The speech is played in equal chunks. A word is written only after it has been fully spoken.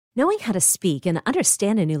Knowing how to speak and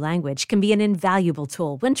understand a new language can be an invaluable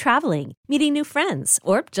tool when traveling, meeting new friends,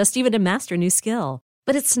 or just even to master a new skill.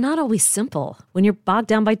 But it's not always simple when you're bogged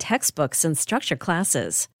down by textbooks and structured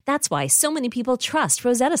classes. That's why so many people trust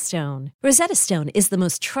Rosetta Stone. Rosetta Stone is the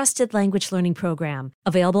most trusted language learning program,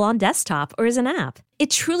 available on desktop or as an app. It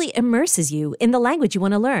truly immerses you in the language you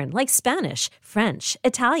want to learn, like Spanish, French,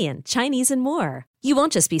 Italian, Chinese, and more. You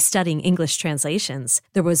won't just be studying English translations.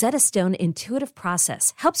 The Rosetta Stone intuitive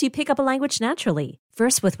process helps you pick up a language naturally,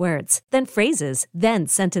 first with words, then phrases, then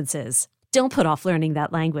sentences. Don't put off learning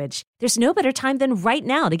that language. There's no better time than right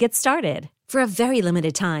now to get started. For a very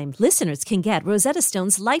limited time, listeners can get Rosetta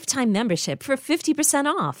Stone's lifetime membership for 50%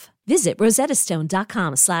 off. Visit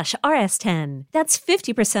rosettastone.com/rs10. That's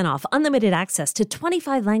 50% off unlimited access to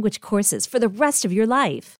 25 language courses for the rest of your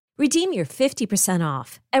life. Redeem your 50%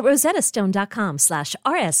 off at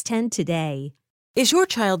rosettastone.com/rs10 today. Is your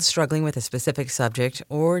child struggling with a specific subject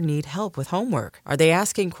or need help with homework? Are they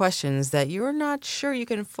asking questions that you're not sure you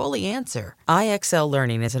can fully answer? IXL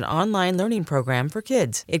Learning is an online learning program for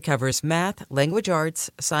kids. It covers math, language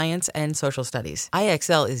arts, science, and social studies.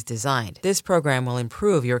 IXL is designed. This program will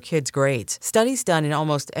improve your kids' grades. Studies done in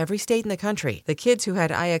almost every state in the country. The kids who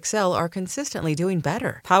had IXL are consistently doing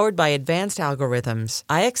better. Powered by advanced algorithms,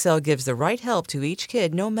 IXL gives the right help to each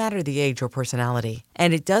kid no matter the age or personality.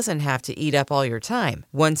 And it doesn't have to eat up all your time.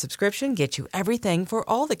 One subscription gets you everything for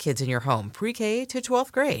all the kids in your home, pre-K to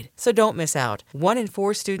 12th grade. So don't miss out. 1 in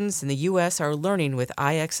 4 students in the U.S. are learning with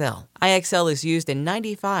IXL. IXL is used in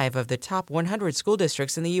 95 of the top 100 school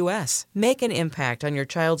districts in the U.S. Make an impact on your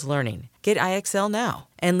child's learning. Get IXL now.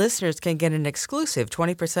 And listeners can get an exclusive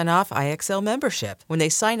 20% off IXL membership when they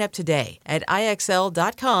sign up today at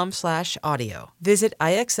IXL.com/audio. Visit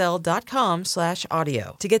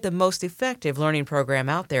IXL.com/audio to get the most effective learning program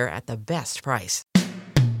out there at the best price.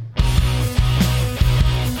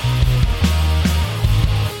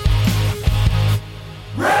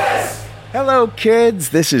 Hello,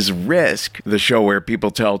 kids. This is Risk, the show where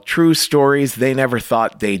people tell true stories they never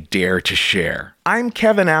thought they'd dare to share. I'm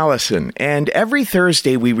Kevin Allison, and every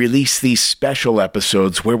Thursday we release these special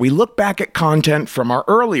episodes where we look back at content from our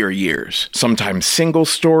earlier years, sometimes single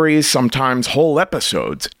stories, sometimes whole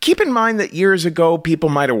episodes. Keep in mind that years ago, people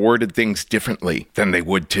might have worded things differently than they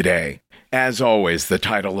would today. As always, the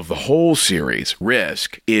title of the whole series,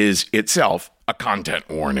 Risk, is itself a content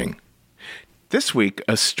warning. This week,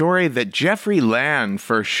 a story that Jeffrey Land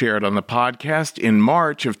first shared on the podcast in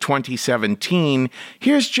March of 2017.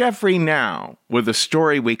 Here's Jeffrey now with a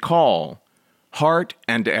story we call Heart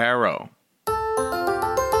and Arrow.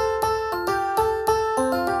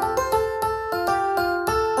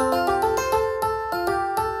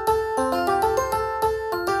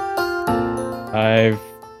 I've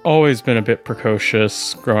always been a bit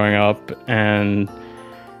precocious growing up, and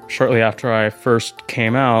shortly after I first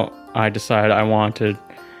came out, I decided I wanted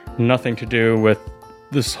nothing to do with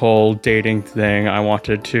this whole dating thing. I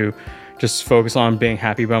wanted to just focus on being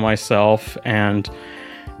happy by myself and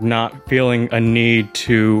not feeling a need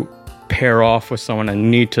to pair off with someone, a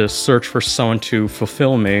need to search for someone to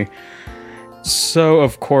fulfill me. So,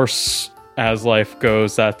 of course, as life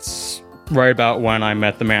goes, that's right about when I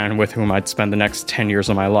met the man with whom I'd spend the next 10 years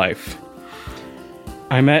of my life.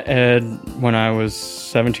 I met Ed when I was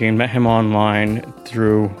 17, met him online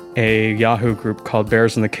through a Yahoo group called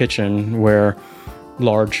Bears in the Kitchen, where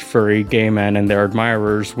large furry gay men and their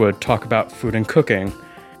admirers would talk about food and cooking.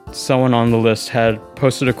 Someone on the list had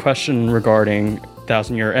posted a question regarding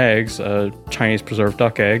 1,000-year eggs, a Chinese preserved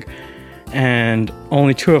duck egg, and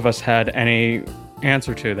only 2 of us had any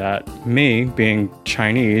answer to that. Me, being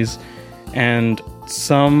Chinese, and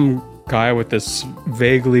some guy with this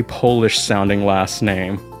vaguely Polish-sounding last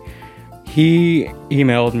name. He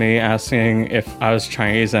emailed me asking if I was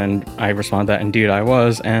Chinese, and I responded that indeed I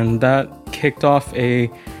was, and that kicked off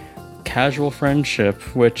a casual friendship,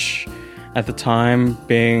 which at the time,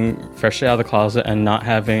 being freshly out of the closet and not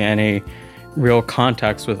having any real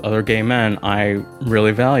contacts with other gay men, I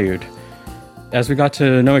really valued. As we got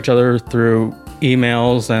to know each other through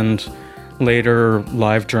emails and later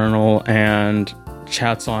LiveJournal and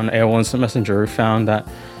chats on AOL Instant Messenger, we found that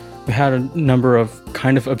we had a number of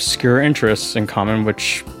kind of obscure interests in common,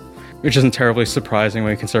 which isn't terribly surprising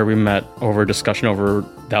when you consider we met over a discussion over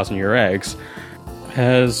 1,000-year eggs.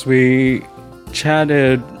 As we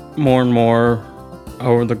chatted more and more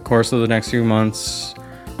over the course of the next few months,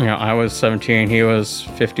 I was 17, he was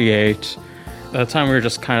 58. At the time, we were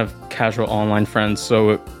just kind of casual online friends,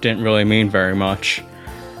 so it didn't really mean very much.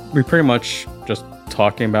 We pretty much just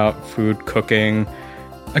talking about food, cooking.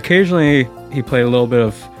 Occasionally, he played a little bit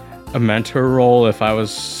of a mentor role if I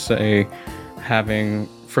was, say, having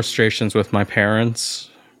frustrations with my parents.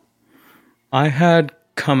 I had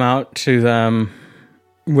come out to them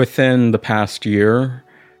within the past year.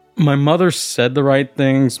 My mother said the right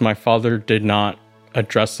things. My father did not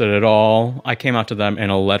address it at all. I came out to them in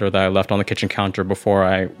a letter that I left on the kitchen counter before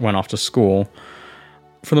I went off to school.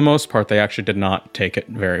 For the most part, they actually did not take it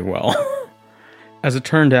very well. As it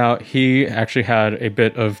turned out, he actually had a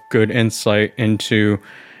bit of good insight into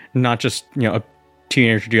not just, a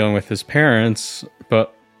teenager dealing with his parents,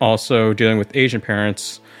 but also dealing with Asian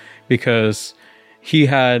parents, because he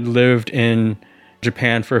had lived in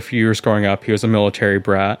Japan for a few years growing up. He was a military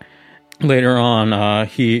brat. Later on,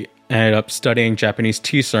 he ended up studying Japanese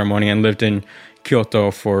tea ceremony and lived in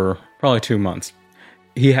Kyoto for probably 2 months.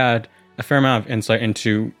 He had a fair amount of insight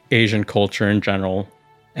into Asian culture in general,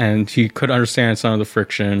 and he could understand some of the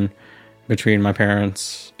friction between my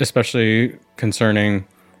parents, especially concerning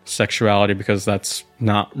sexuality, because that's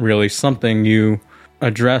not really something you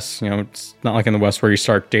address. It's not like in the West where you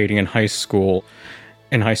start dating in high school.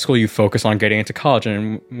 In high school, you focus on getting into college,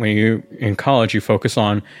 and when you in college, you focus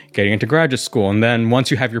on getting into graduate school. And then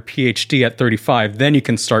once you have your PhD at 35, then you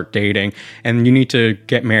can start dating, and you need to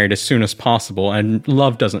get married as soon as possible, and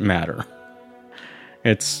love doesn't matter.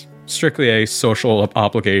 It's strictly a social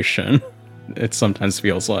obligation, it sometimes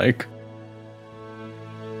feels like.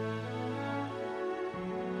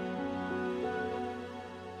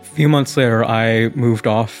 A few months later, I moved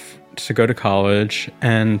off to go to college,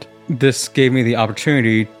 and this gave me the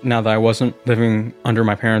opportunity, now that I wasn't living under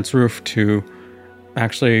my parents' roof, to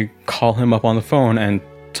actually call him up on the phone and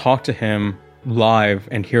talk to him live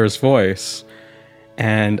and hear his voice.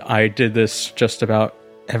 And I did this just about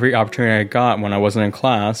every opportunity I got when I wasn't in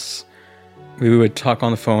class. We would talk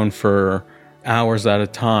on the phone for hours at a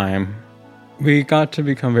time. We got to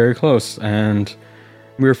become very close, and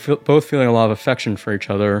we were both feeling a lot of affection for each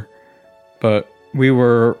other, but we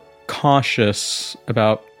were cautious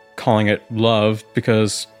about calling it love,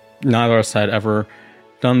 because neither of us had ever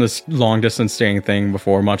done this long distance dating thing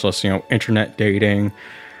before, much less, internet dating,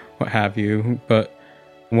 what have you. But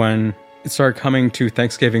when it started coming to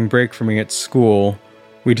Thanksgiving break for me at school,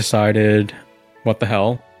 we decided, what the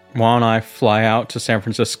hell? Why don't I fly out to San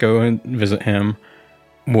Francisco and visit him?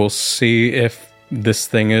 We'll see if this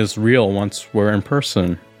thing is real once we're in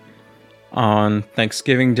person. On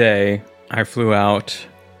Thanksgiving Day, I flew out.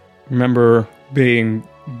 Remember being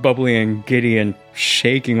bubbly and giddy and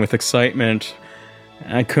shaking with excitement.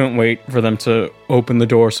 I couldn't wait for them to open the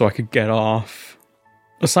door so I could get off.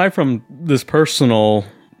 Aside from this personal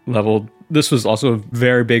level, this was also a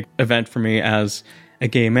very big event for me as a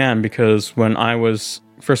gay man, because when I was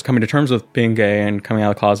first coming to terms with being gay and coming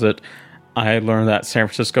out of the closet, I learned that San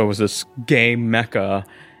Francisco was this gay mecca,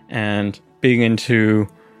 and being into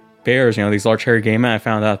bears, these large hairy gay men, I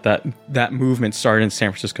found out that movement started in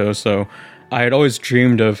San Francisco. So I had always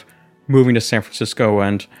dreamed of moving to San Francisco,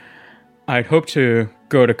 and I'd hoped to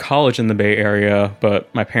go to college in the Bay Area,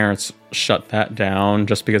 but my parents shut that down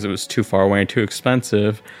just because it was too far away and too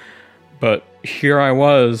expensive. But here I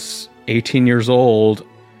was, 18 years old,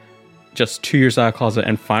 just 2 years out of closet,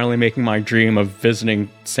 and finally making my dream of visiting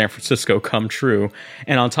San Francisco come true.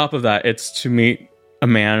 And on top of that, it's to meet a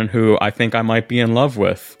man who I think I might be in love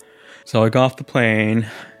with. So I got off the plane,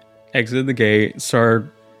 exited the gate,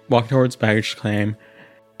 started walking towards baggage claim,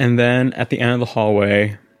 and then at the end of the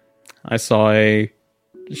hallway, I saw a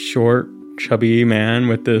short, chubby man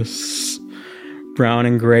with this brown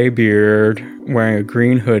and gray beard, wearing a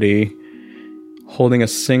green hoodie, holding a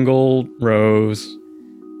single rose,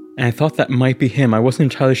 and I thought that might be him. I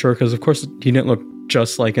wasn't entirely sure, because of course he didn't look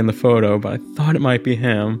just like in the photo, but I thought it might be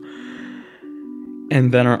him.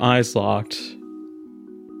 And then our eyes locked,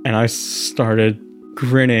 and I started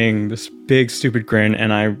grinning, this big stupid grin,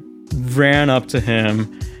 and I ran up to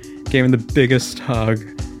him, gave him the biggest hug,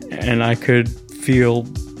 and I could feel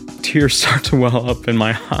tears start to well up in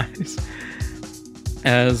my eyes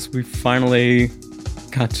as we finally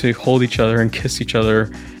got to hold each other and kiss each other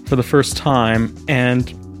for the first time, and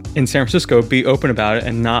in San Francisco be open about it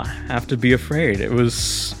and not have to be afraid. It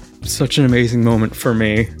was such an amazing moment for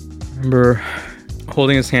me. I remember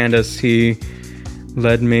holding his hand as he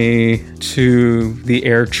led me to the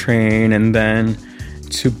air train, and then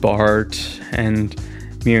to BART and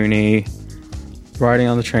Muni, riding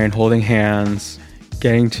on the train, holding hands,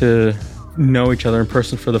 getting to know each other in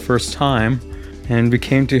person for the first time. And we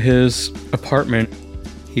came to his apartment.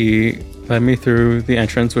 He led me through the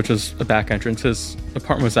entrance, which was a back entrance. His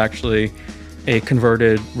apartment was actually a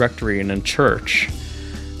converted rectory and a church.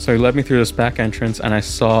 So he led me through this back entrance, and I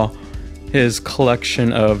saw his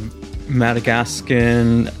collection of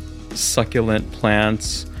Madagascan succulent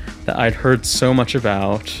plants that I'd heard so much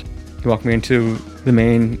about. He walked me into the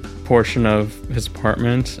main portion of his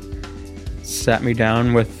apartment, sat me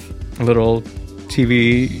down with a little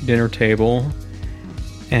TV dinner table,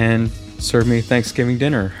 and served me Thanksgiving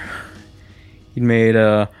dinner. He'd made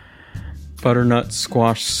a butternut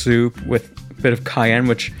squash soup with a bit of cayenne,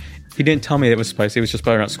 which he didn't tell me it was spicy. It was just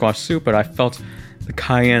butternut squash soup, but I felt the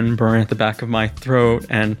cayenne burn at the back of my throat,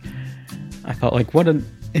 and I felt like, what an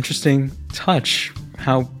interesting touch.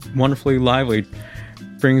 How wonderfully lively.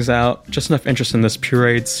 Brings out just enough interest in this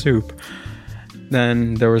pureed soup.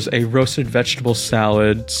 Then there was a roasted vegetable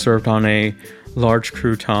salad served on a large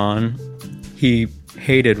crouton. He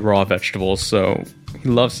hated raw vegetables, so he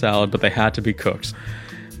loved salad, but they had to be cooked.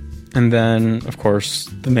 And then, of course,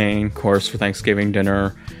 the main course for Thanksgiving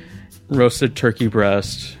dinner, roasted turkey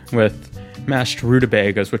breast with mashed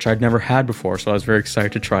rutabagas, which I'd never had before, so I was very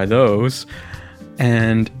excited to try those.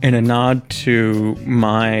 And in a nod to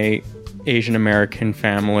my Asian American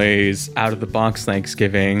family's out-of-the-box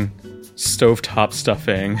Thanksgiving, stovetop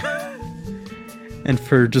stuffing. And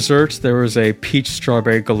for dessert, there was a peach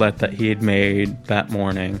strawberry galette that he had made that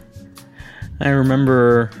morning. I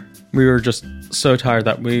remember we were just so tired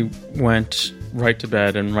that we went right to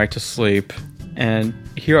bed and right to sleep. And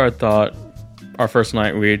here I thought our first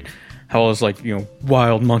night we'd have all this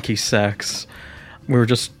wild monkey sex. We were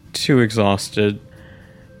just too exhausted.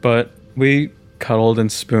 But we cuddled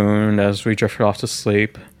and spooned as we drifted off to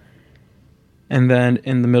sleep. And then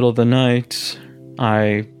in the middle of the night,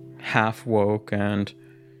 I half woke and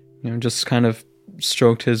just kind of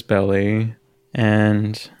stroked his belly,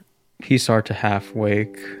 and he started to half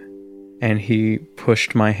wake, and he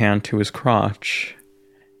pushed my hand to his crotch.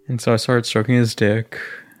 And so I started stroking his dick.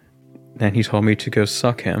 Then he told me to go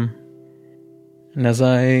suck him. And as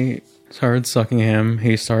I started sucking him,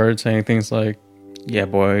 he started saying things like, yeah,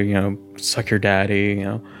 boy, suck your daddy,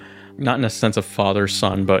 not in a sense of father,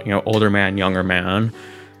 son, but, older man, younger man.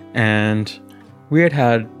 And we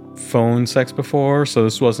had phone sex before, so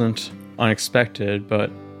this wasn't unexpected,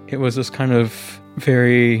 but it was this kind of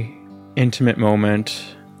very intimate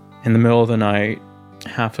moment in the middle of the night,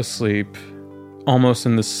 half asleep, almost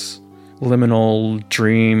in this liminal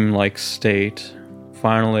dream-like state,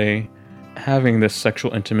 finally having this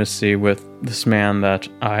sexual intimacy with this man that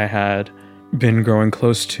I had been growing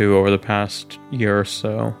close to over the past year or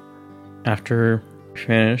so. After we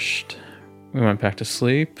finished, we went back to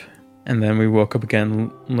sleep, and then we woke up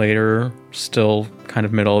again later, still kind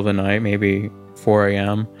of middle of the night, maybe 4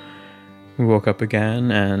 a.m. We woke up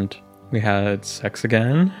again, and we had sex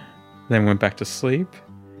again, then went back to sleep,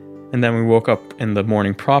 and then we woke up in the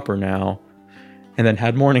morning proper now, and then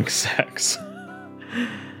had morning sex.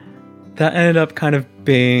 That ended up kind of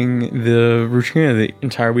being the routine of the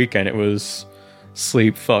entire weekend. It was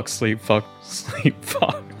sleep, fuck, sleep, fuck, sleep,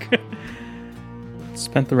 fuck.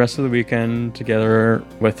 Spent the rest of the weekend together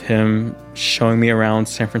with him, showing me around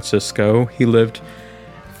San Francisco. He lived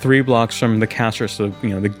 3 blocks from the Castro, so,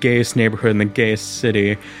 the gayest neighborhood in the gayest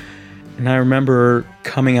city. And I remember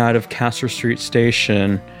coming out of Castro Street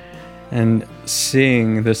Station and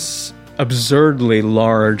seeing this absurdly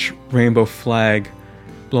large rainbow flag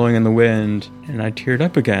blowing in the wind, and I teared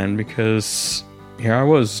up again because here I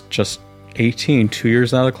was, just 18, 2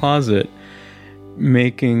 years out of the closet,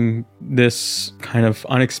 making this kind of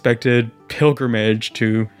unexpected pilgrimage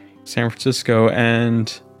to San Francisco,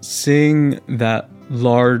 and seeing that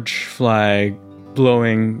large flag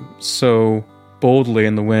blowing so boldly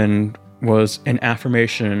in the wind was an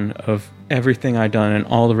affirmation of everything I'd done and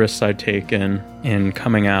all the risks I'd taken in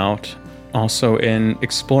coming out, also in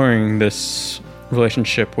exploring this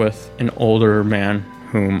relationship with an older man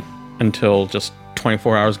whom until just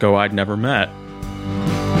 24 hours ago I'd never met.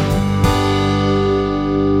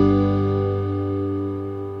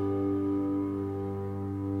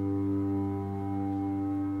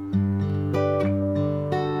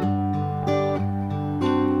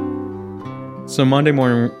 So Monday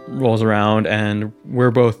morning rolls around and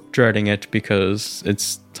we're both dreading it because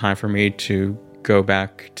it's time for me to go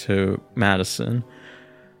back to Madison.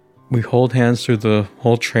 We hold hands through the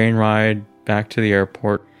whole train ride back to the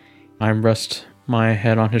airport. I rest my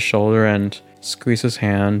head on his shoulder and squeeze his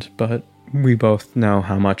hand, but we both know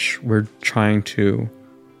how much we're trying to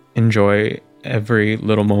enjoy every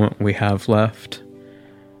little moment we have left.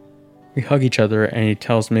 We hug each other and he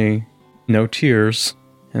tells me, no tears,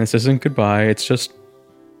 and this isn't goodbye, it's just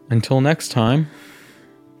until next time.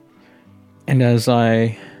 And as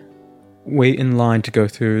I wait in line to go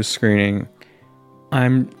through screening,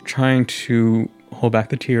 I'm trying to hold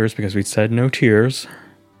back the tears because we said no tears,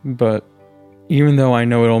 but even though I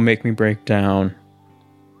know it'll make me break down,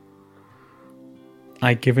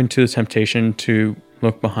 I give in to the temptation to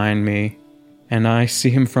look behind me, and I see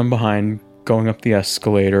him from behind going up the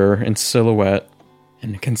escalator in silhouette,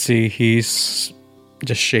 and I can see he's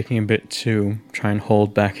just shaking a bit to try and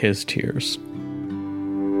hold back his tears.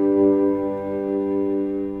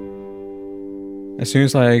 As soon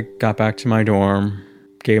as I got back to my dorm,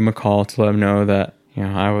 gave him a call to let him know that,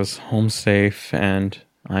 I was home safe and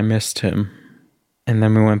I missed him. And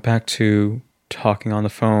then we went back to talking on the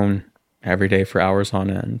phone every day for hours on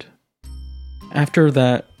end. After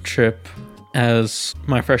that trip, as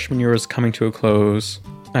my freshman year was coming to a close,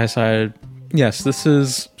 I decided, yes, this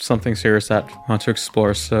is something serious that I want to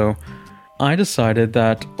explore. So I decided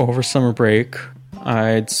that over summer break,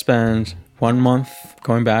 I'd spend 1 month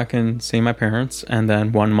going back and seeing my parents, and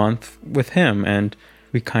then 1 month with him. And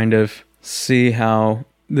we kind of see how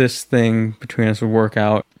this thing between us would work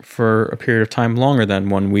out for a period of time longer than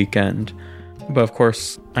 1 weekend. But of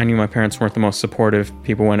course, I knew my parents weren't the most supportive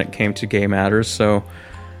people when it came to gay matters, so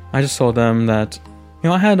I just told them that,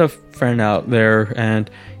 I had a friend out there, and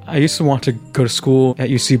I used to want to go to school at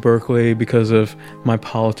UC Berkeley because of my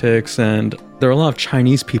politics, and there are a lot of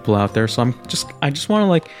Chinese people out there, so I just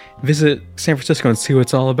want to visit San Francisco and see what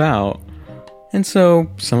it's all about. And so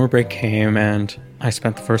summer break came, and I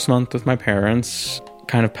spent the first month with my parents,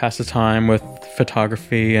 kind of passed the time with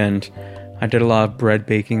photography, and I did a lot of bread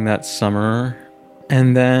baking that summer.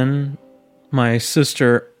 And then my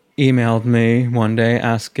sister emailed me one day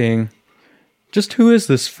asking, just who is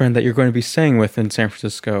this friend that you're going to be staying with in San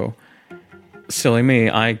Francisco? Silly me,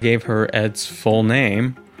 I gave her Ed's full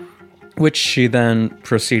name, which she then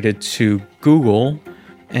proceeded to Google,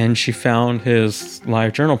 and she found his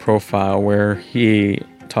live journal profile where he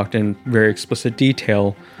talked in very explicit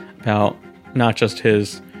detail about not just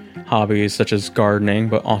his hobbies such as gardening,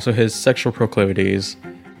 but also his sexual proclivities,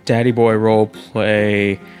 daddy boy role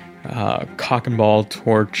play, cock and ball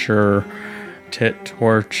torture, tit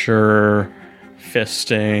torture,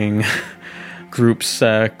 fisting, group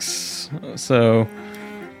sex. So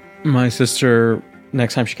my sister,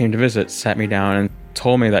 next time she came to visit, sat me down and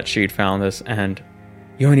told me that she'd found this, and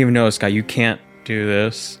you don't even know this guy, you can't do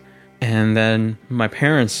this. And then my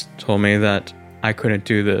parents told me that I couldn't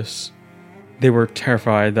do this. They were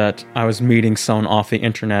terrified that I was meeting someone off the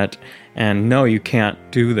internet, and no, you can't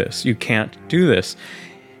do this. You can't do this.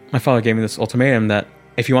 My father gave me this ultimatum that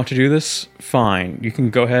if you want to do this, fine. You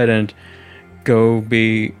can go ahead and go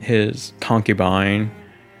be his concubine,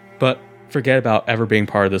 but forget about ever being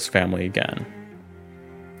part of this family again.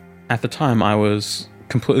 At the time, I was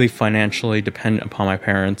completely financially dependent upon my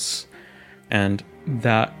parents, and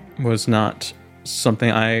that was not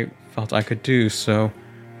something I felt I could do, so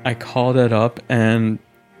I called it up and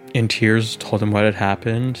in tears told him what had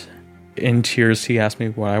happened. In tears, he asked me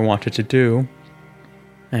what I wanted to do.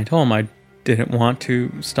 And I told him I didn't want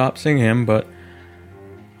to stop seeing him, but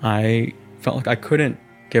I felt like I couldn't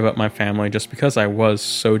give up my family just because I was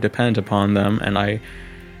so dependent upon them, and I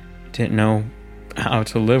didn't know how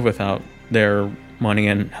to live without their money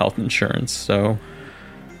and health insurance. So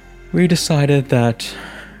we decided that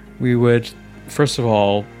we would, first of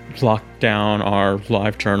all, lock down our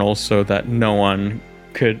live journals so that no one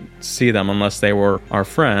could see them unless they were our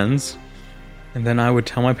friends. And then I would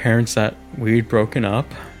tell my parents that we'd broken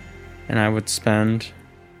up, and I would spend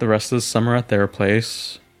the rest of the summer at their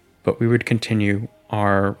place, but we would continue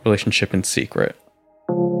our relationship in secret.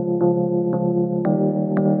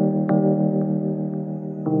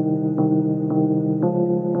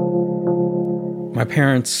 My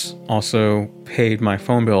parents also paid my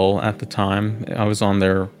phone bill at the time. I was on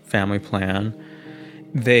their family plan.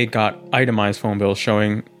 They got itemized phone bills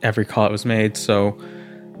showing every call that was made, so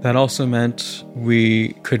that also meant we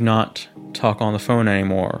could not talk on the phone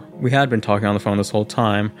anymore. We had been talking on the phone this whole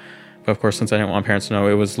time, but of course, since I didn't want my parents to know,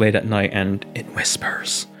 it was late at night and in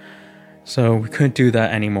whispers. So we couldn't do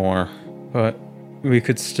that anymore, but we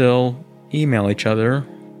could still email each other.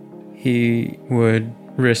 He would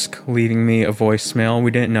risk leaving me a voicemail.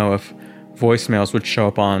 We didn't know if voicemails would show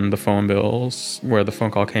up on the phone bills where the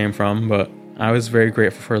phone call came from, but I was very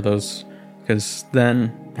grateful for those because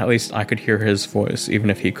then at least I could hear his voice even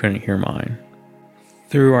if he couldn't hear mine.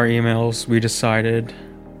 Through our emails, we decided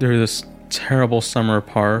through this terrible summer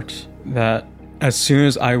apart that as soon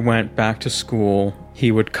as I went back to school,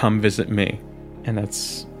 he would come visit me. And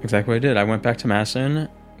that's exactly what I did. I went back to Madison.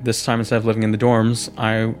 This time, instead of living in the dorms,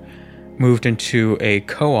 I moved into a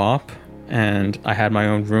co-op and I had my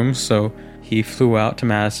own room, so he flew out to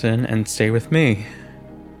Madison and stayed with me.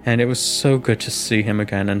 And it was so good to see him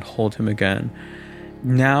again and hold him again.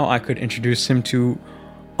 Now I could introduce him to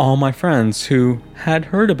all my friends who had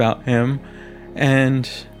heard about him and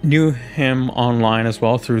knew him online as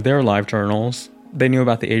well through their live journals. They knew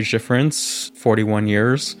about the age difference, 41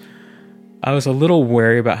 years. I was a little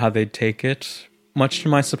wary about how they'd take it. Much to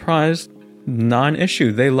my surprise, not an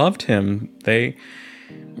issue. They loved him. They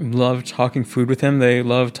loved talking food with him. They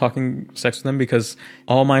loved talking sex with him because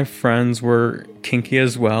all my friends were kinky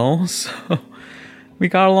as well. So we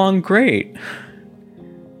got along great.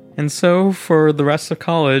 And so for the rest of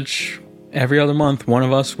college, every other month, one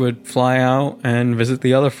of us would fly out and visit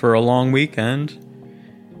the other for a long weekend.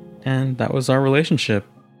 And that was our relationship.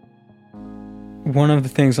 One of the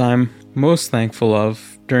things I'm most thankful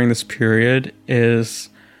of during this period is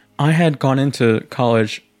I had gone into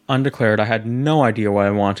college undeclared. I had no idea what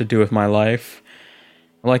I wanted to do with my life.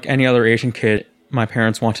 Like any other Asian kid, my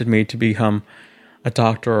parents wanted me to become a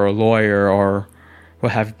doctor or a lawyer or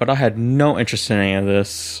what have you, but I had no interest in any of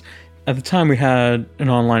this. At the time, we had an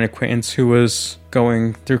online acquaintance who was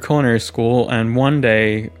going through culinary school, and one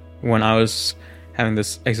day when I was having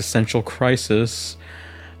this existential crisis,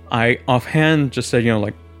 I offhand just said,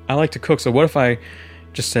 I like to cook, so what if I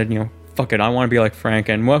just said, fuck it, I want to be like Frank,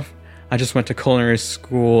 and what if I just went to culinary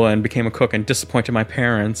school and became a cook and disappointed my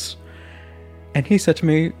parents? And he said to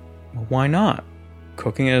me, well, why not?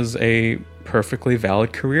 Cooking is a perfectly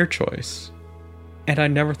valid career choice. And I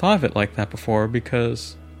never thought of it like that before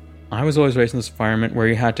because I was always raised in this environment where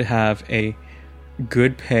you had to have a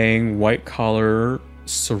good-paying, white-collar,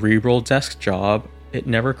 cerebral desk job. It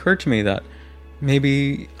never occurred to me that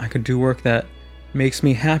maybe I could do work that makes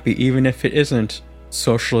me happy, even if it isn't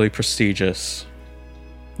socially prestigious.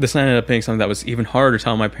 This ended up being something that was even harder to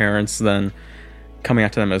tell my parents than coming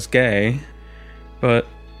out to them as gay. But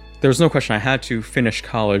there was no question I had to finish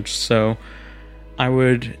college, so I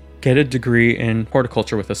would get a degree in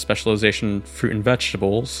horticulture with a specialization in fruit and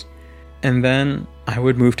vegetables. And then I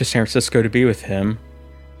would move to San Francisco to be with him.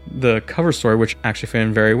 The cover story, which actually fit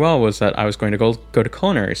in very well, was that I was going to go to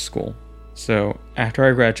culinary school. So after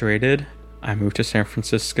I graduated, I moved to San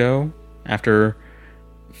Francisco after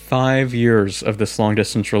 5 years of this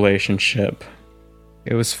long-distance relationship.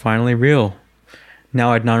 It was finally real.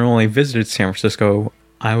 Now I'd not only visited San Francisco,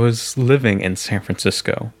 I was living in San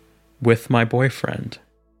Francisco with my boyfriend.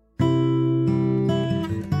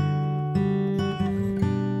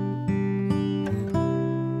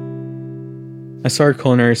 I started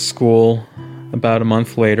culinary school about a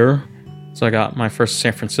month later, so I got my first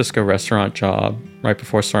San Francisco restaurant job right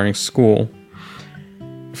before starting school.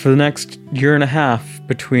 For the next year and a half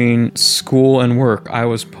between school and work, I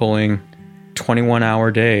was pulling 21-hour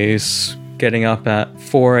days, getting up at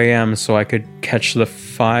 4 a.m. so I could catch the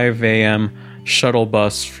 5 a.m. shuttle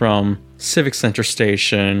bus from Civic Center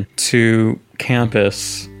Station to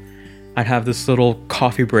campus. I'd have this little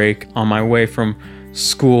coffee break on my way from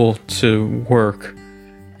school to work,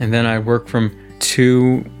 and then I'd work from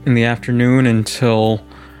 2 in the afternoon until,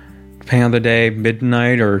 depending on the day,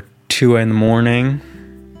 midnight or 2 in the morning,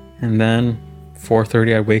 and then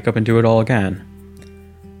 4:30 I'd wake up and do it all again.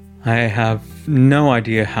 I have no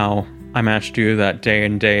idea how I managed to do that day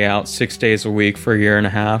in, day out, 6 days a week for a year and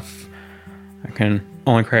a half. I can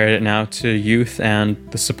only credit it now to youth and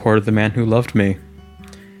the support of the man who loved me.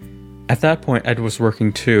 At that point, Ed was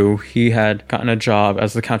working too. He had gotten a job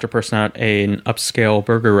as the counter person at an upscale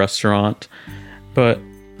burger restaurant, but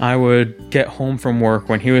I would get home from work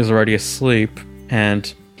when he was already asleep,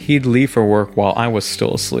 and he'd leave for work while I was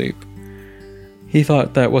still asleep. He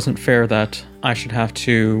thought that it wasn't fair that I should have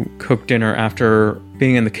to cook dinner after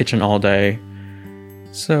being in the kitchen all day,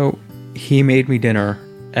 so he made me dinner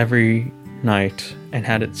every night and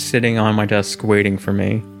had it sitting on my desk waiting for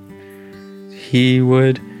me. He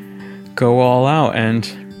would go all out and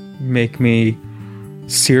make me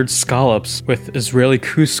seared scallops with Israeli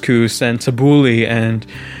couscous and tabbouleh, and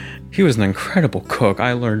he was an incredible cook.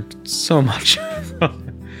 I learned so much from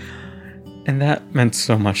him, and that meant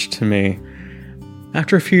so much to me.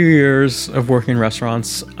 After a few years of working in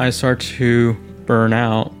restaurants, I started to burn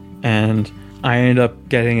out, and I ended up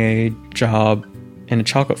getting a job in a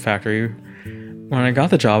chocolate factory. When I got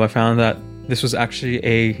the job, I found that this was actually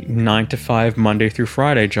a 9-to-5 Monday through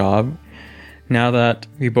Friday job. Now that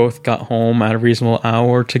we both got home at a reasonable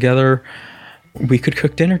hour together, we could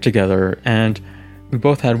cook dinner together, and we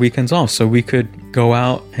both had weekends off, so we could go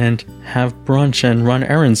out and have brunch and run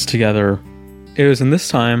errands together. It was in this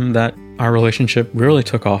time that our relationship really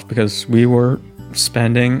took off because we were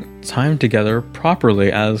spending time together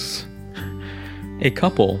properly as a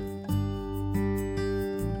couple.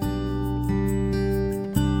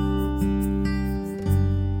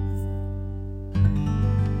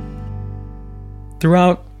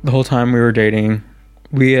 Throughout the whole time we were dating,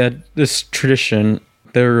 we had this tradition.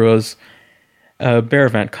 There was a bear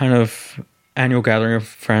event, kind of annual gathering of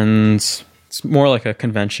friends. It's more like a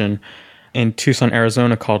convention in Tucson,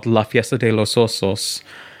 Arizona called La Fiesta de los Osos.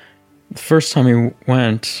 The first time we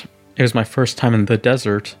went, it was my first time in the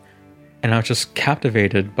desert, and I was just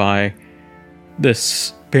captivated by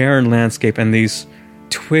this barren landscape and these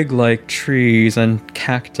twig-like trees and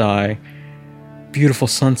cacti, beautiful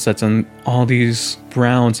sunsets and all these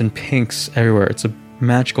browns and pinks everywhere. It's a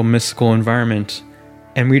magical, mystical environment.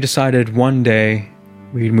 And we decided one day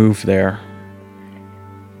we'd move there.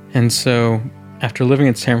 And so, after living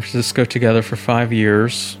in San Francisco together for 5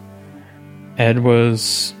 years, Ed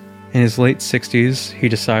was in his late 60s. He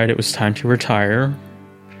decided it was time to retire.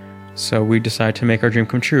 So we decided to make our dream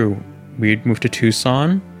come true. We'd move to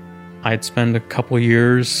Tucson. I'd spend a couple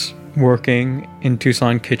years working in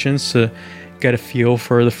Tucson kitchens to get a feel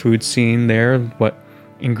for the food scene there, what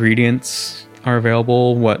ingredients are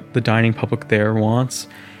available, what the dining public there wants,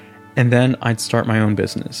 and then I'd start my own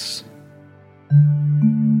business.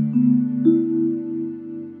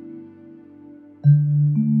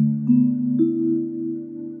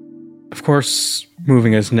 Of course,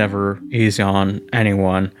 moving is never easy on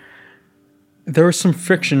anyone. There was some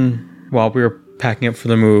friction while we were packing up for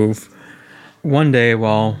the move. One day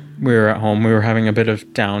while we were at home, we were having a bit of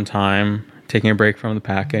downtime, taking a break from the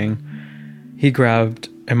packing. He grabbed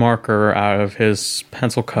a marker out of his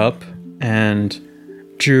pencil cup and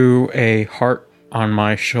drew a heart on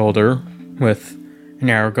my shoulder with an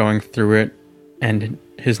arrow going through it and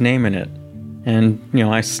his name in it. And,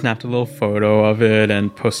 I snapped a little photo of it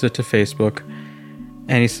and posted it to Facebook.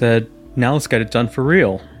 And he said, "Now let's get it done for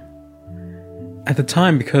real." At the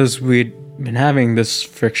time, because we'd been having this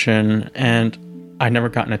friction and I'd never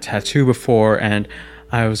gotten a tattoo before and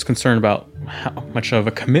I was concerned about how much of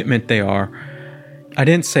a commitment they are, I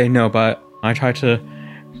didn't say no, but I tried to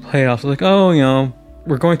play it off like,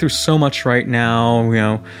 we're going through so much right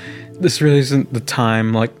now, this really isn't the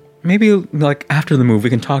time, maybe after the move we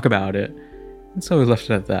can talk about it. And so we left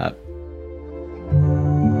it at that.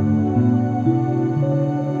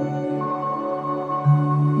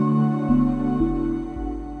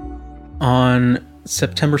 On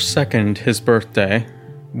September 2nd, his birthday,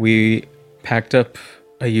 we packed up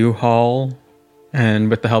a U-Haul, and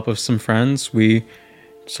with the help of some friends, we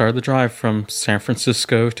started the drive from San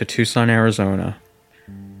Francisco to Tucson, Arizona.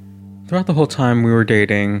 Throughout the whole time we were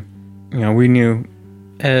dating, we knew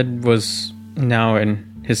Ed was now in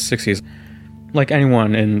his 60s. Like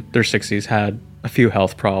anyone in their 60s had a few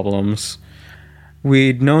health problems.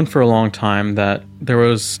 We'd known for a long time that there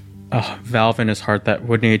was a valve in his heart that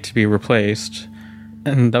would need to be replaced.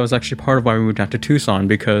 And that was actually part of why we moved down to Tucson,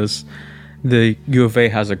 because the U of A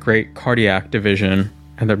has a great cardiac division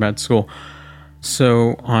in their med school.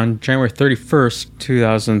 So on January 31st,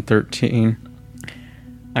 2013,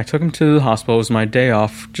 I took him to the hospital. It was my day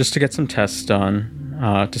off just to get some tests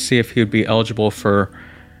done to see if he would be eligible for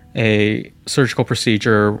a surgical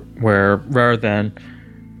procedure where, rather than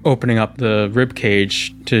opening up the rib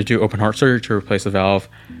cage to do open heart surgery to replace the valve,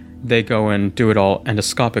 they go and do it all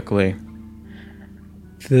endoscopically.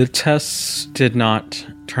 The tests did not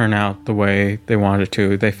turn out the way they wanted it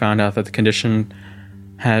to. They found out that the condition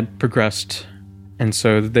had progressed, and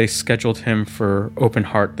so they scheduled him for open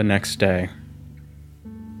heart the next day.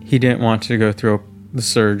 He didn't want to go through the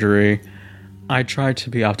surgery. I tried to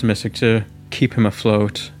be optimistic to keep him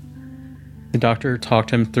afloat. The doctor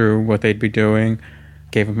talked him through what they'd be doing,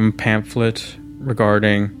 gave him a pamphlet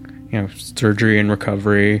regarding, surgery and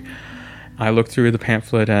recovery. I looked through the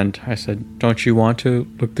pamphlet and I said, "Don't you want to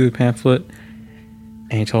look through the pamphlet?"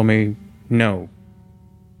 And he told me, "No.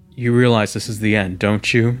 You realize this is the end,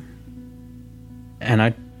 don't you?" And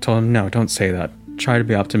I told him, "No, don't say that. Try to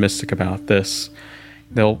be optimistic about this.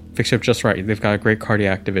 They'll fix it up just right. They've got a great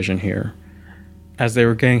cardiac division here." As they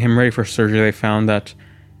were getting him ready for surgery, they found that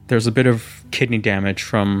there's a bit of kidney damage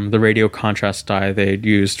from the radio contrast dye they'd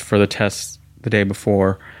used for the tests the day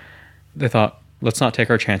before. They thought, let's not take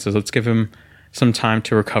our chances. Let's give him some time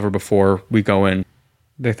to recover before we go in.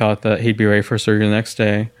 They thought that he'd be ready for surgery the next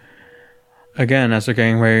day. Again, as they're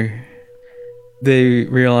getting ready, they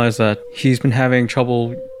realized that he's been having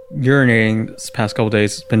trouble urinating this past couple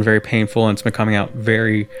days. It's been very painful and it's been coming out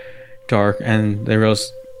very dark, and they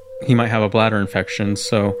realized he might have a bladder infection,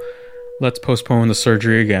 so let's postpone the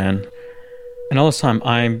surgery again. And all this time,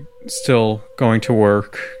 I'm still going to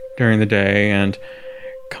work during the day and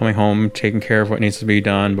coming home, taking care of what needs to be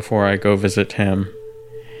done before I go visit him.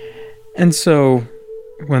 And so,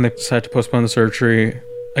 when they decided to postpone the surgery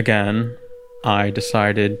again, I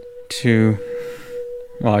decided to,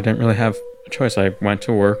 I didn't really have a choice. I went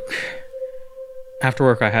to work After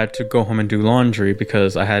work, I had to go home and do laundry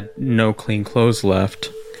because I had no clean clothes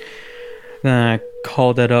left. Then I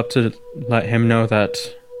called Ed up to let him know that,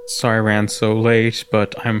 sorry I ran so late,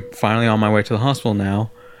 but I'm finally on my way to the hospital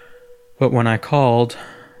now. But when I called,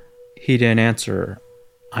 he didn't answer.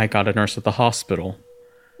 I got a nurse at the hospital.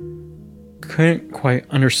 Couldn't quite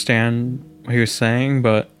understand what he was saying,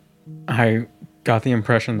 but I got the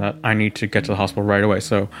impression that I need to get to the hospital right away.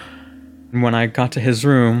 So when I got to his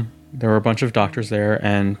room, there were a bunch of doctors there,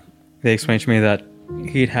 and they explained to me that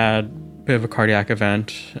he'd had a bit of a cardiac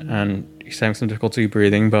event and he's having some difficulty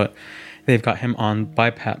breathing, but they've got him on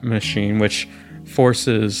BiPAP machine, which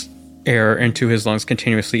forces air into his lungs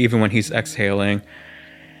continuously, even when he's exhaling.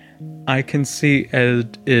 I can see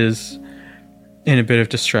Ed is in a bit of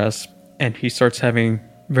distress, and he starts having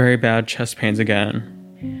very bad chest pains again.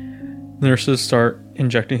 The nurses start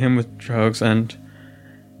injecting him with drugs, and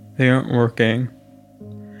they aren't working.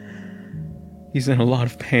 He's in a lot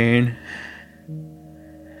of pain.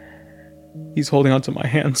 He's holding onto my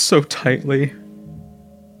hand so tightly.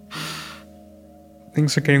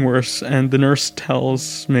 Things are getting worse, and the nurse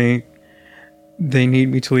tells me they need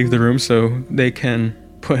me to leave the room so they can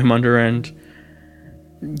put him under and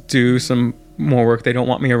do some more work. They don't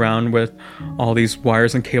want me around with all these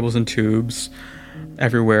wires and cables and tubes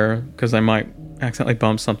everywhere because I might accidentally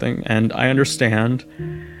bump something, and I understand.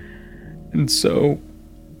 And so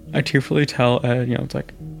I tearfully tell Ed, it's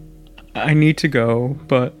like, I need to go,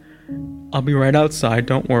 but I'll be right outside,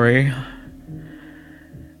 don't worry.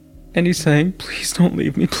 And he's saying, please don't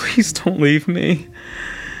leave me, please don't leave me.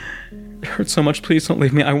 It hurts so much, please don't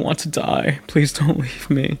leave me, I want to die, please don't leave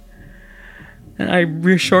me. And I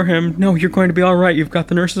reassure him, no, you're going to be alright, you've got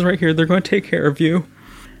the nurses right here, they're going to take care of you.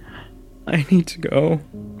 I need to go,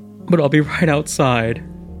 but I'll be right outside.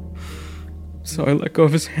 So I let go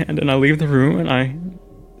of his hand and I leave the room and I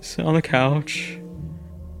sit on the couch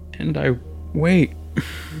and I wait.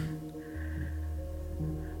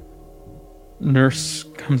 Nurse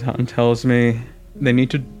comes out and tells me they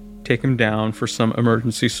need to take him down for some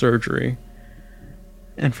emergency surgery.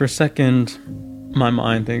 And for a second, my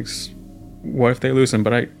mind thinks, what if they lose him?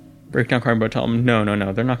 But I break down crying, but I tell them, no,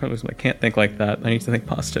 they're not going to lose him. I can't think like that. I need to think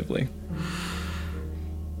positively.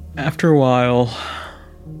 After a while,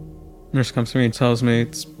 nurse comes to me and tells me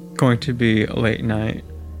it's going to be a late night.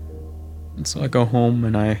 And so I go home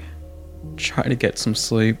and I try to get some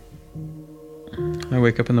sleep. I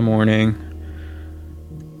wake up in the morning.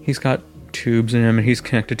 He's got tubes in him and he's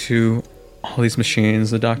connected to all these machines.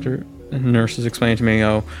 The doctor and nurses explained to me,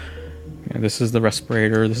 this is the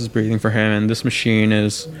respirator, this is breathing for him, and this machine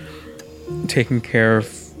is taking care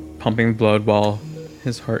of pumping blood while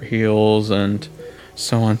his heart heals, and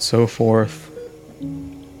so on and so forth.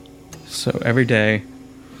 So every day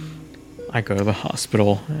I go to the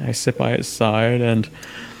hospital, I sit by his side and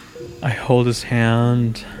I hold his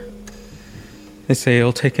hand. They say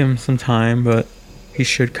it'll take him some time, but he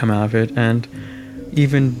should come out of it. And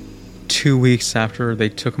even 2 weeks after they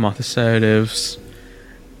took him off the sedatives,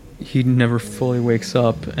 he never fully wakes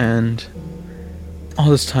up, and all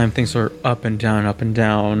this time things are up and down, up and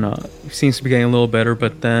down. He seems to be getting a little better,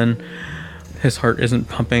 but then his heart isn't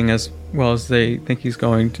pumping as well as they think he's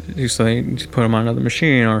going to do, so they need to put him on another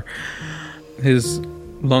machine, or his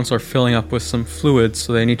lungs are filling up with some fluids,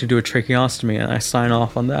 so they need to do a tracheostomy, and I sign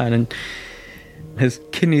off on that. And his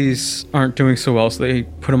kidneys aren't doing so well, so they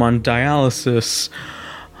put him on dialysis.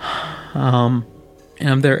 And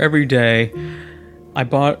I'm there every day. I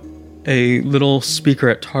bought a little speaker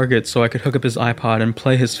at Target so I could hook up his iPod and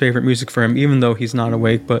play his favorite music for him, even though he's not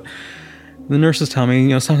awake. But the nurses tell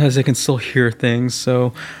me, sometimes they can still hear things.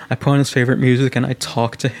 So I put on his favorite music and I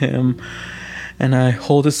talk to him. And I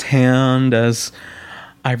hold his hand as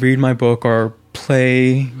I read my book or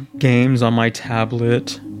play games on my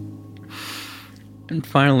tablet. And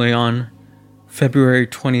finally, on February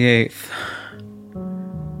 28th,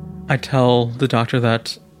 I tell the doctor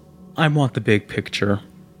that I want the big picture.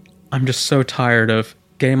 I'm just so tired of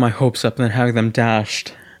getting my hopes up and then having them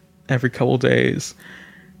dashed every couple days.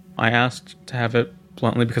 I asked to have it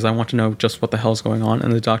bluntly because I want to know just what the hell's going on,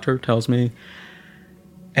 and the doctor tells me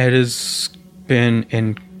Ed has been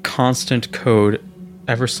in constant code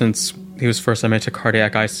ever since he was first admitted to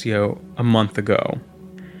cardiac ICU a month ago.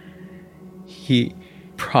 He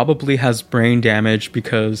probably has brain damage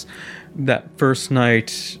because that first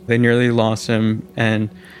night they nearly lost him and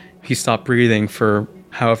he stopped breathing for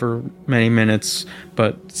however many minutes,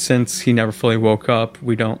 but since he never fully woke up,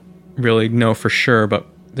 we don't really know for sure, but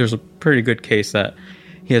there's a pretty good case that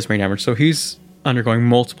he has brain damage. So he's undergoing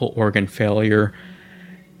multiple organ failure,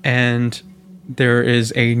 and there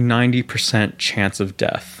is a 90% chance of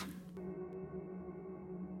death.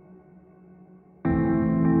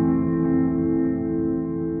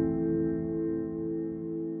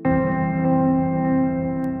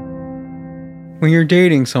 when you're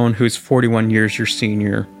dating someone who's 41 years your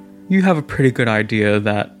senior, you have a pretty good idea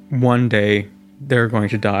that one day they're going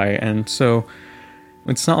to die. And so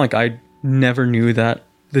it's not like I never knew that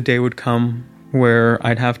the day would come where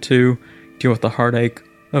I'd have to deal with the heartache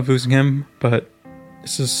of losing him, but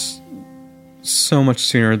this is so much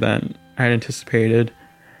sooner than I'd anticipated.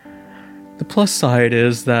 The plus side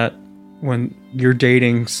is that when you're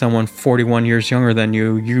dating someone 41 years younger than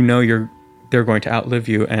you, you know they're going to outlive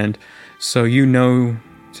you, and so you know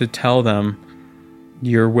to tell them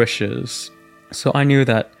your wishes. So I knew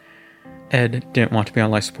that Ed didn't want to be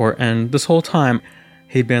on life support, and this whole time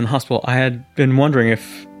he'd been in the hospital, I had been wondering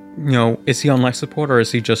if, is he on life support or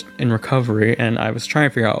is he just in recovery? And I was trying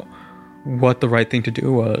to figure out what the right thing to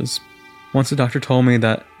do was. Once the doctor told me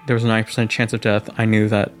that there was a 9% chance of death, I knew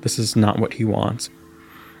that this is not what he wants.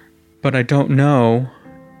 But I don't know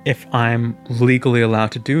if I'm legally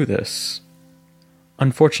allowed to do this.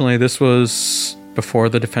 Unfortunately, this was before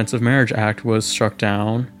the Defense of Marriage Act was struck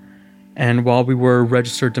down. And while we were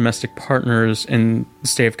registered domestic partners in the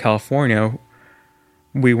state of California,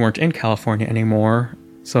 we weren't in California anymore.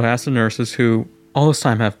 So I asked the nurses, who all this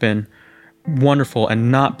time have been wonderful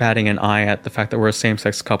and not batting an eye at the fact that we're a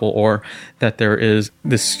same-sex couple or that there is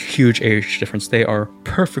this huge age difference. They are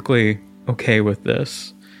perfectly okay with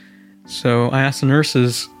this. So I asked the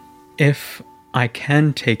nurses if I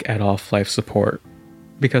can take Ed off life support,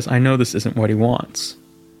 because I know this isn't what he wants.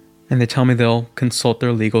 And they tell me they'll consult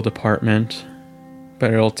their legal department,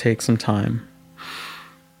 but it'll take some time.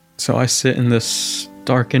 So I sit in this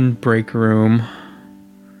darkened break room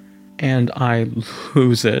and I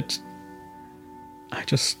lose it. I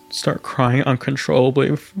just start crying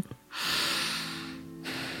uncontrollably.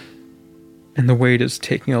 And the wait is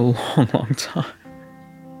taking a long, long time.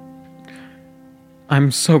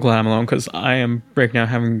 I'm so glad I'm alone, because I am breaking down,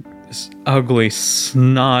 having this ugly,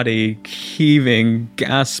 snotty, heaving,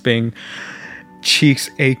 gasping, cheeks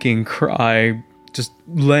aching cry, just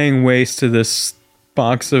laying waste to this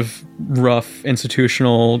box of rough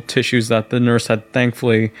institutional tissues that the nurse had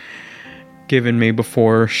thankfully given me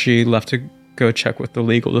before she left to go check with the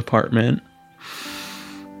legal department.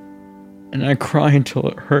 And I cry until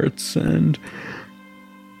it hurts, and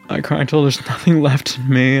I cry until there's nothing left in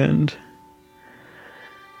me, and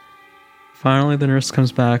finally the nurse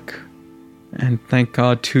comes back, and thank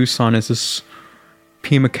God Tucson is this,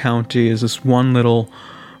 Pima County is this one little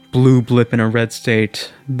blue blip in a red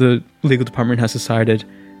state. The legal department has decided,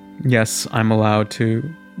 yes, I'm allowed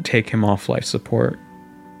to take him off life support.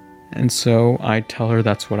 And so I tell her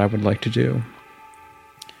that's what I would like to do.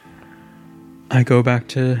 I go back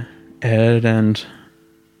to Ed and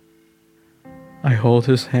I hold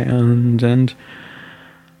his hand and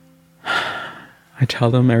I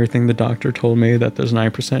tell him everything the doctor told me, that there's a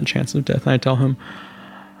 9% chance of death. And I tell him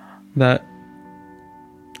that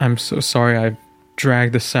I'm so sorry I've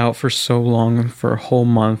dragged this out for so long, for a whole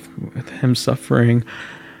month, with him suffering.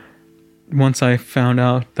 Once I found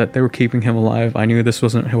out that they were keeping him alive, I knew this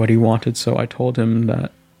wasn't what he wanted, so I told him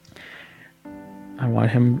that I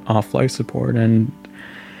want him off life support, and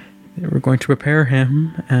they were going to prepare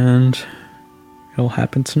him, and it'll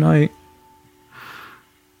happen tonight.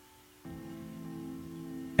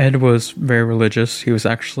 Ed was very religious. He was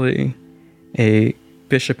actually a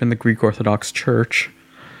bishop in the Greek Orthodox Church,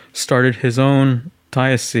 started his own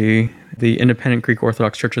diocese, the Independent Greek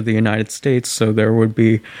Orthodox Church of the United States, so there would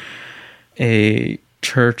be a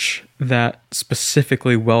church that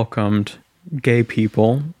specifically welcomed gay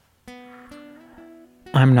people.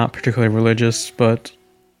 I'm not particularly religious, but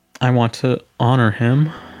I want to honor him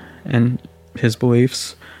and his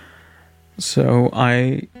beliefs. So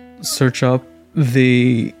I search up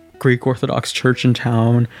the Greek Orthodox Church in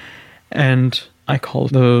town, and I call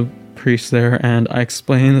the priest there, and I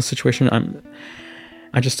explain the situation.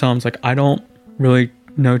 I just tell him, it's like, I don't really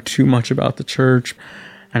know too much about the church,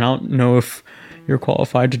 and I don't know if you're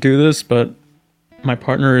qualified to do this, but my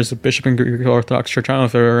partner is a bishop in Greek Orthodox Church. I don't know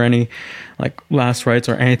if there are any last rites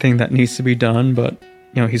or anything that needs to be done, but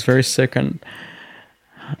he's very sick, and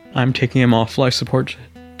I'm taking him off life support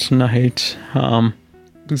tonight.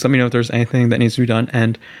 Please let me know if there's anything that needs to be done.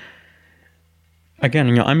 And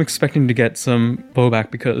again, I'm expecting to get some blowback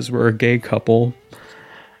because we're a gay couple,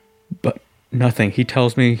 but nothing. He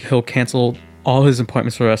tells me he'll cancel all his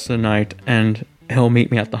appointments for the rest of the night, and he'll meet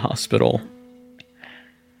me at the hospital.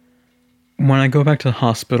 When I go back to the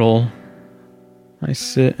hospital, I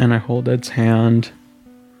sit and I hold Ed's hand.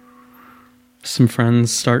 Some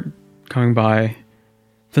friends start coming by.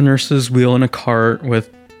 The nurses wheel in a cart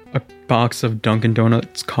with a box of Dunkin'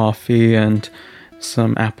 Donuts coffee and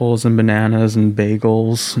some apples and bananas and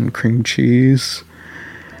bagels and cream cheese.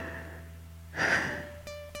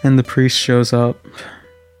 And the priest shows up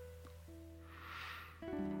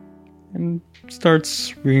and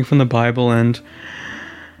starts reading from the Bible and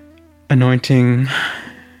anointing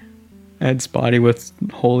Ed's body with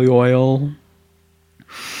holy oil.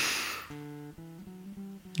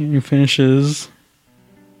 And he finishes,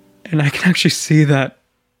 and I can actually see that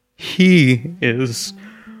he is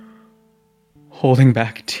holding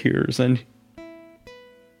back tears, and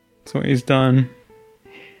that's what he's done.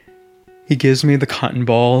 He gives me the cotton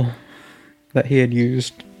ball that he had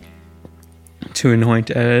used to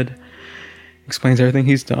anoint Ed, explains everything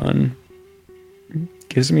he's done,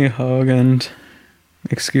 gives me a hug, and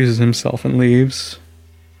excuses himself and leaves.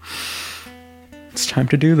 It's time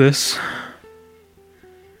to do this.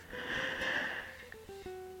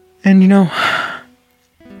 And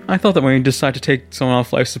I thought that when you decide to take someone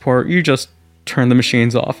off life support, you just turn the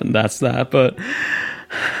machines off and that's that, but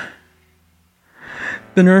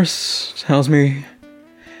the nurse tells me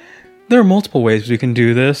there are multiple ways we can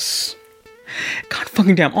do this. God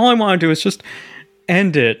fucking damn, all I want to do is just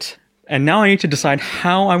end it. And now I need to decide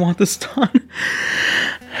how I want this done.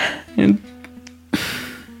 And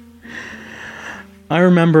I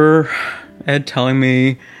remember Ed telling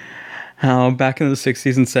me how back in the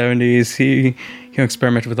 60s and 70s he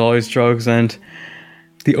experimented with all these drugs, and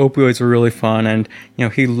the opioids were really fun, and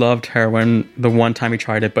he loved heroin the one time he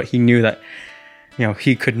tried it, but he knew that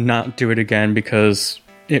he could not do it again because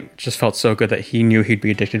it just felt so good that he knew he'd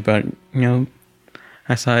be addicted. But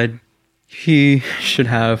I said he should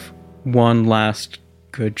have one last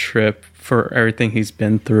good trip for everything he's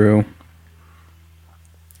been through.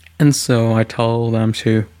 And so I tell them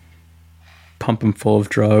to pump him full of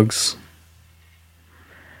drugs.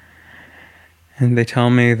 And they tell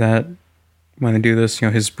me that when they do this,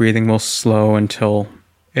 his breathing will slow until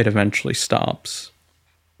it eventually stops.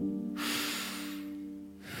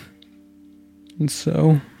 And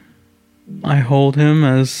so I hold him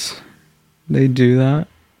as they do that.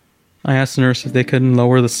 I asked the nurse if they could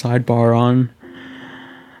lower the sidebar on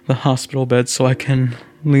the hospital bed so I can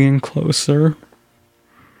lean closer.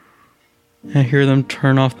 I hear them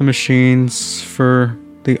turn off the machines for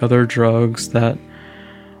the other drugs that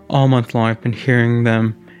all month long I've been hearing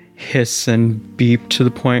them hiss and beep to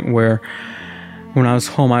the point where when I was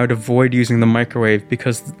home I would avoid using the microwave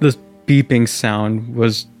because the beeping sound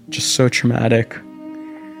was just so traumatic.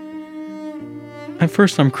 At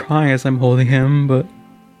first I'm crying as I'm holding him, but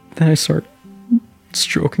then I start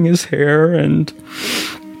stroking his hair and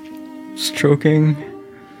stroking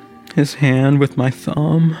his hand with my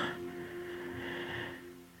thumb.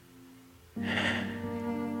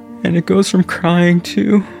 And it goes from crying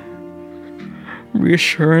to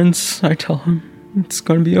reassurance. I tell him it's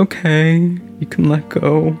going to be okay. You can let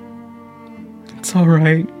go. It's all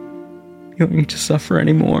right. You don't need to suffer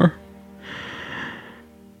anymore.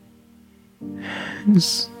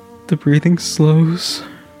 As the breathing slows,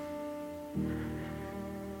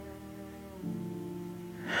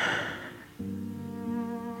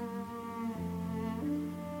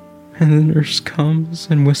 and the nurse comes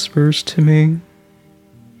and whispers to me,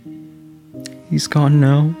 "He's gone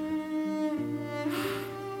now."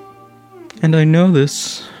 And I know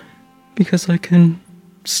this because I can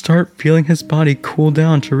start feeling his body cool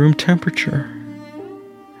down to room temperature.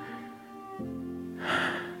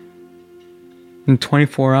 In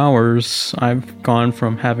 24 hours, I've gone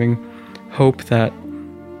from having hope that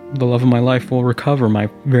the love of my life will recover, my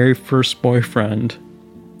very first boyfriend.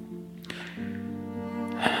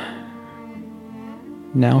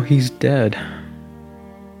 Now he's dead.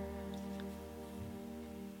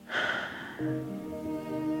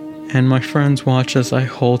 And my friends watch as I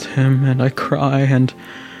hold him and I cry, and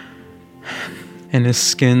his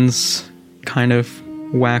skin's kind of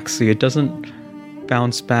waxy. It doesn't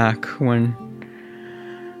bounce back when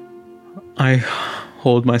I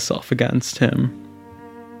hold myself against him.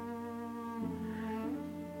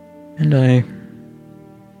 And I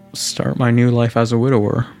start my new life as a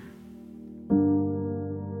widower.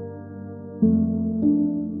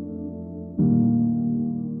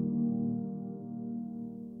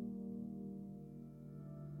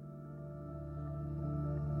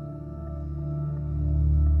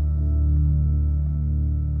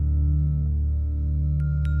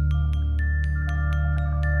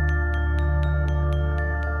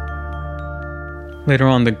 Later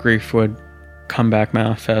on, the grief would come back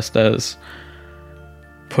manifest as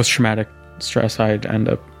post-traumatic stress. I'd end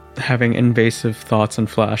up having invasive thoughts and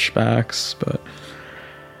flashbacks, but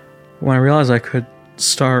when I realized I could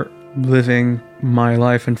start living my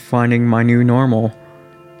life and finding my new normal,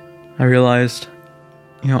 I realized,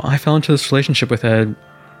 I fell into this relationship with Ed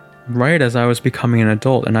right as I was becoming an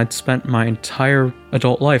adult, and I'd spent my entire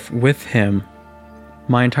adult life with him.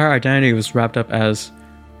 My entire identity was wrapped up as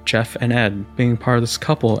Jeff and Ed, being part of this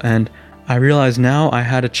couple, and I realized now I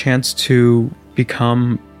had a chance to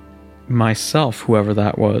become myself, whoever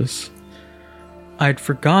that was. I'd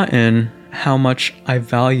forgotten how much I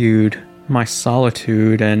valued my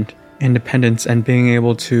solitude and independence and being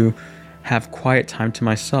able to have quiet time to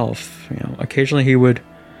myself. Occasionally he would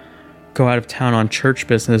go out of town on church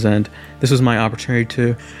business, and this was my opportunity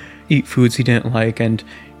to eat foods he didn't like and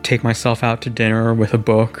take myself out to dinner with a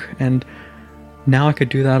book, and now I could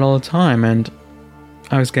do that all the time, and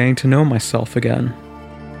I was getting to know myself again.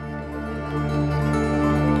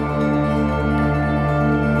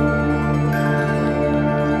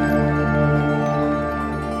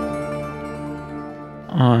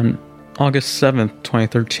 On August 7th,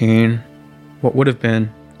 2013, what would have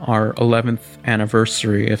been our 11th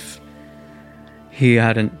anniversary if he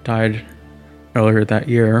hadn't died earlier that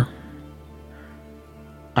year,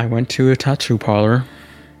 I went to a tattoo parlor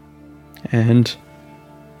and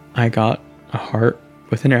I got a heart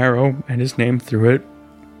with an arrow and his name through it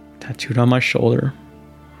tattooed on my shoulder.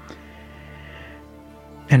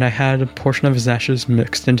 And I had a portion of his ashes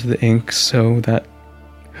mixed into the ink so that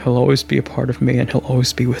he'll always be a part of me and he'll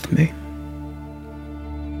always be with me.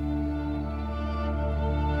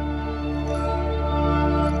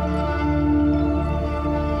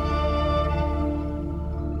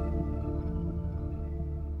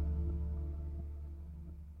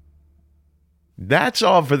 That's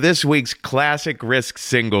all for this week's Classic Risk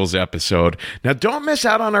Singles episode. Now, don't miss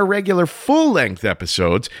out on our regular full-length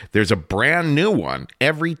episodes. There's a brand new one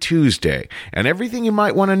every Tuesday, and everything you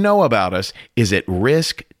might want to know about us is at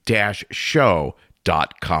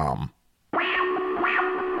risk-show.com.